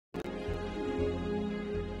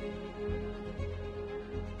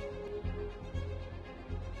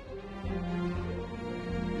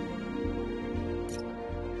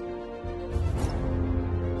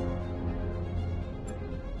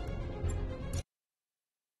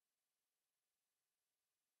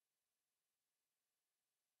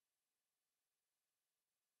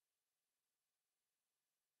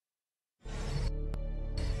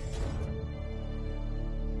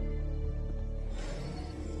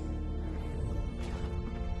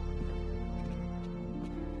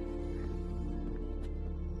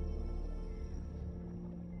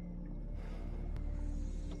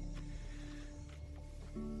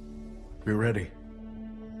you're ready.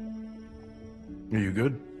 Are you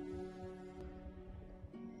good?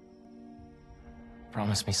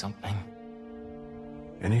 Promise me something.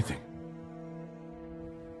 Anything.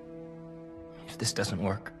 If this doesn't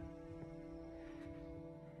work,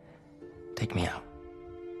 take me out.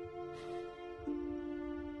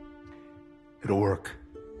 It'll work.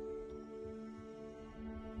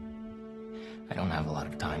 I don't have a lot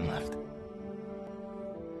of time left.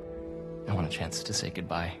 I want a chance to say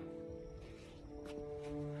goodbye.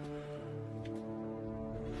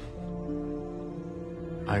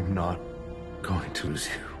 I'm not going to lose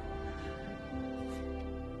you.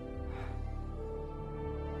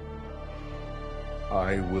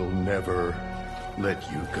 I will never let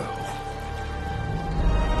you go.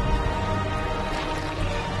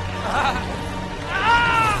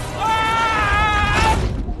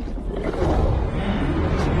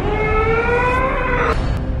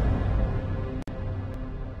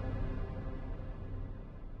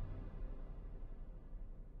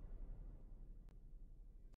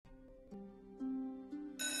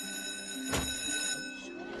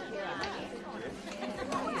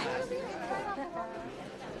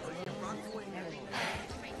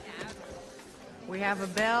 We have a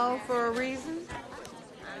bell for a reason.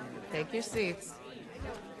 Take your seats.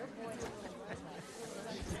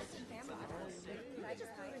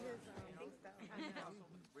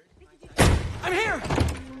 I'm here!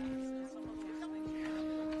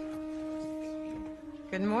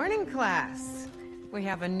 Good morning, class. We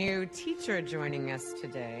have a new teacher joining us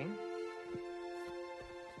today.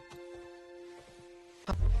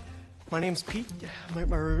 My name's Pete,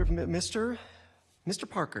 Mr.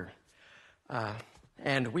 Parker.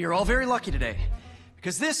 And we are all very lucky today,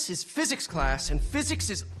 because this is physics class, and physics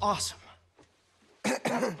is awesome.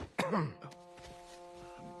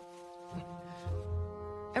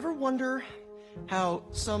 Ever wonder how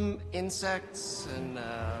some insects and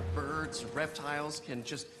birds, reptiles can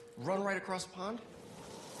just run right across a pond?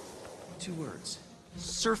 2 words.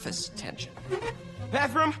 Surface tension.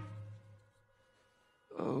 Bathroom?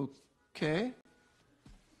 Okay.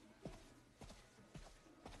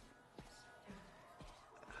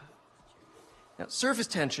 Now, surface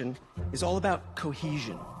tension is all about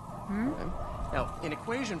cohesion. Okay? Now, in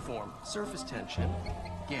equation form, surface tension,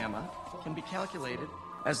 gamma, can be calculated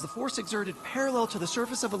as the force exerted parallel to the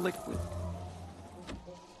surface of a liquid,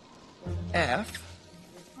 F,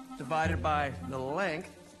 divided by the length,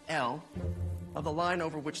 L, of the line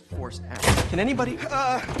over which the force acts. Can anybody...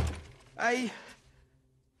 I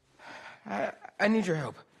need your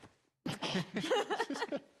help.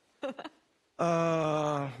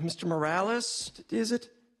 Mr. Morales, is it?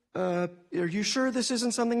 Are you sure this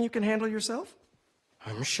isn't something you can handle yourself?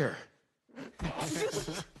 I'm sure.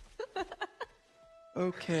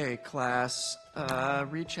 Okay, class.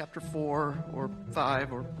 Read chapter 4 or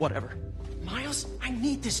 5 or whatever. Miles, I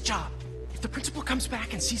need this job. If the principal comes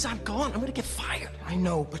back and sees I'm gone, I'm gonna get fired. I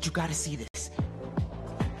know, but you gotta see this.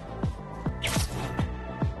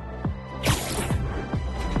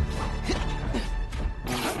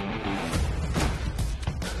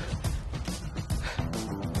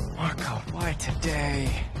 Marco, why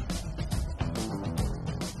today?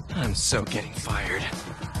 I'm so getting fired.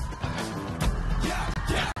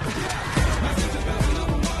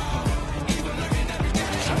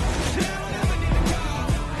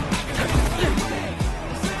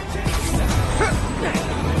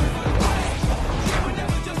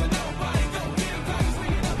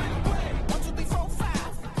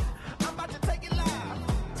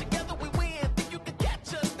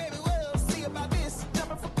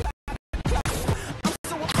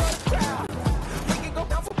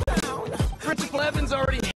 Principal Evans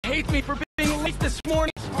already hates me for being late this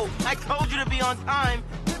morning. Oh, I told you to be on time.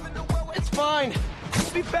 It's fine.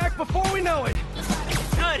 We'll be back before we know it.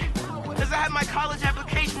 Good, because I had my college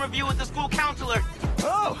application review with the school counselor.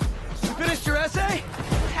 Oh, you finished your essay?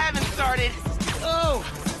 Haven't started. Oh,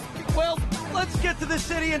 well, let's get to the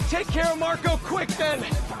city and take care of Marco quick then.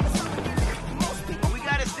 We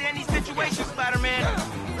gotta stay in these situations, Spider-Man.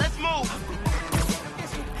 Let's move.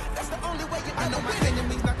 That's the only way you know my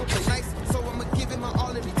enemy's not gonna play nice, so I'ma give him my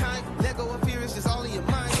all every time. Let go of fear, it's just all in your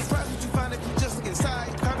mind. Surprise what you find if you just look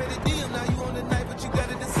inside. Carpe the diem, now you on the night, but you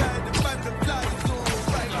gotta decide. The fight or the fly, you doing what's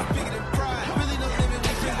right, it's bigger than pride. Really no limit,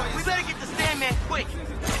 We better get the Sandman quick.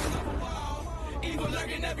 Evil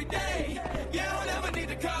lurking every day. You don't ever need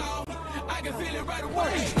to call. I can feel it right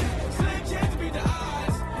away. Slim chance to beat the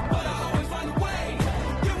odds, but I always find a way.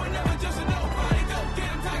 You were never just a nobody. Go get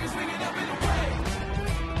him, tiger swinging up in the way.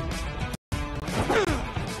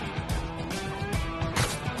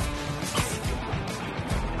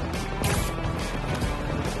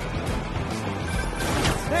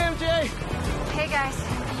 guys.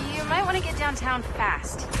 You might want to get downtown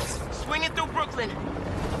fast. Swinging through Brooklyn.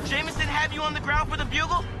 Jameson have you on the ground for the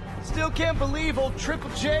Bugle? Still can't believe old Triple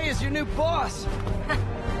J is your new boss.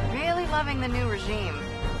 Really loving the new regime.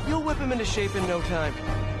 You'll whip him into shape in no time.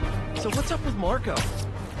 So what's up with Marco?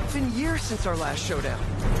 It's been years since our last showdown.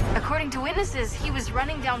 According to witnesses, he was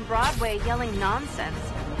running down Broadway yelling nonsense.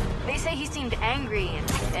 They say he seemed angry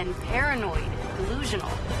and paranoid,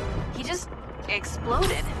 delusional. He just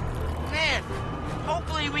exploded. Man,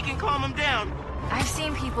 hopefully we can calm him down. I've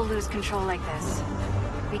seen people lose control like this.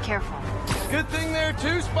 Be careful. Good thing there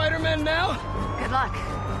too, Spider-Man now? Good luck.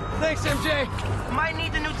 Thanks, MJ. Might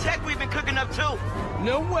need the new tech we've been cooking up too.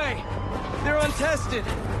 No way. They're untested.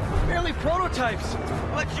 Barely prototypes.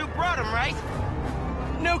 But you brought them, right?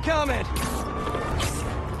 No comment.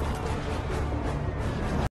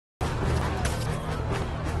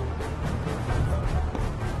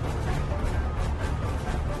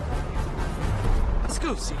 Let's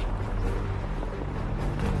go see.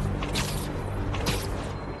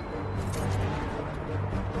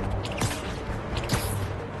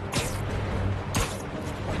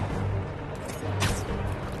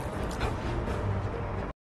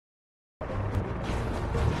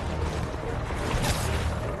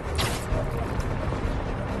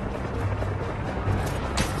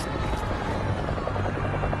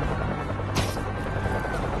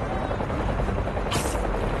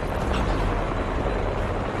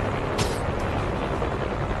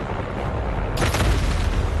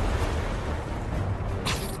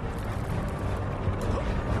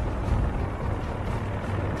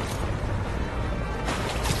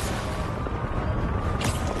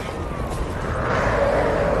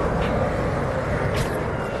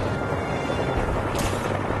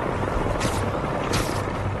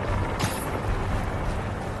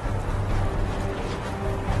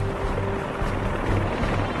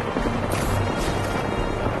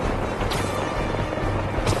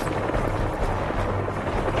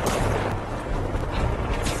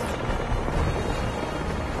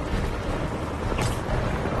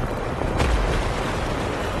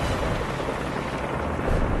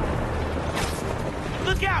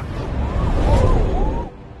 Look out!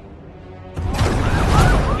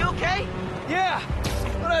 You okay? Yeah,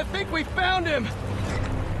 but I think we found him.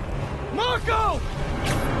 Marco!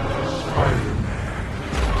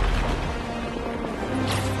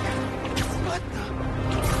 What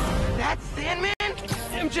the? That's Sandman?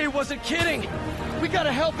 MJ wasn't kidding. We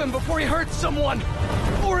gotta help him before he hurts someone.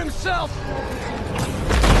 Or himself.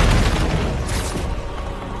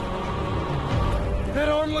 That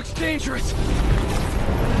arm looks dangerous.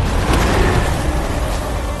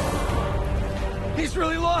 He's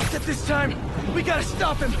really lost at this time. We gotta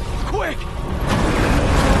stop him. Quick!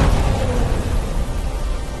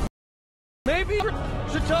 Maybe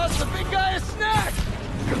should toss the big guy a snack!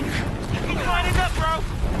 He's lining up, bro!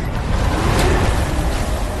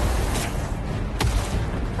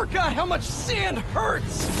 Forgot how much sand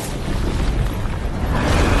hurts!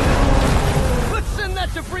 Let's send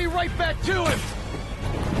that debris right back to him!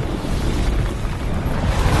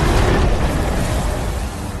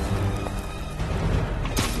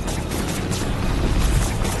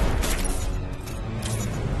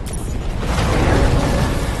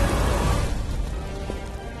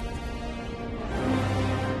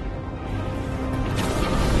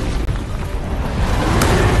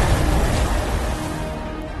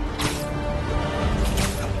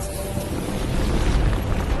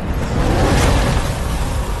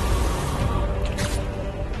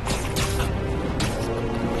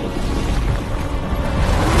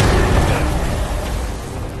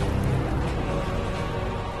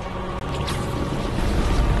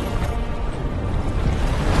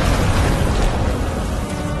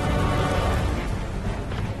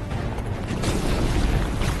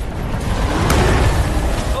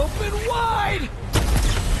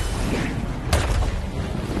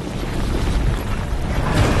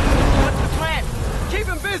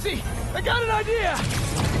 I got an idea!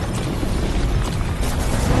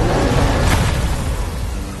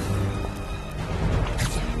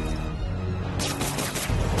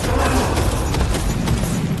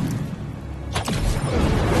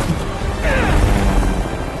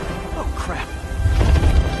 Oh, crap.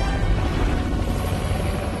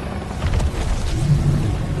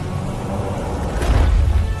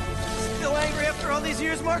 Still angry after all these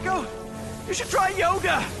years, Marco? You should try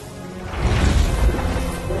yoga!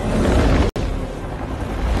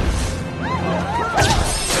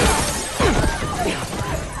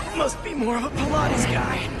 Must be more of a Pilates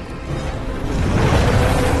guy.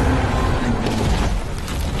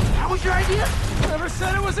 That was your idea? Never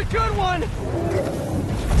said it was a good one. It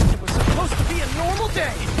was supposed to be a normal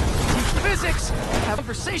day. Teach physics, have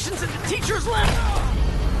conversations in the teacher's lab.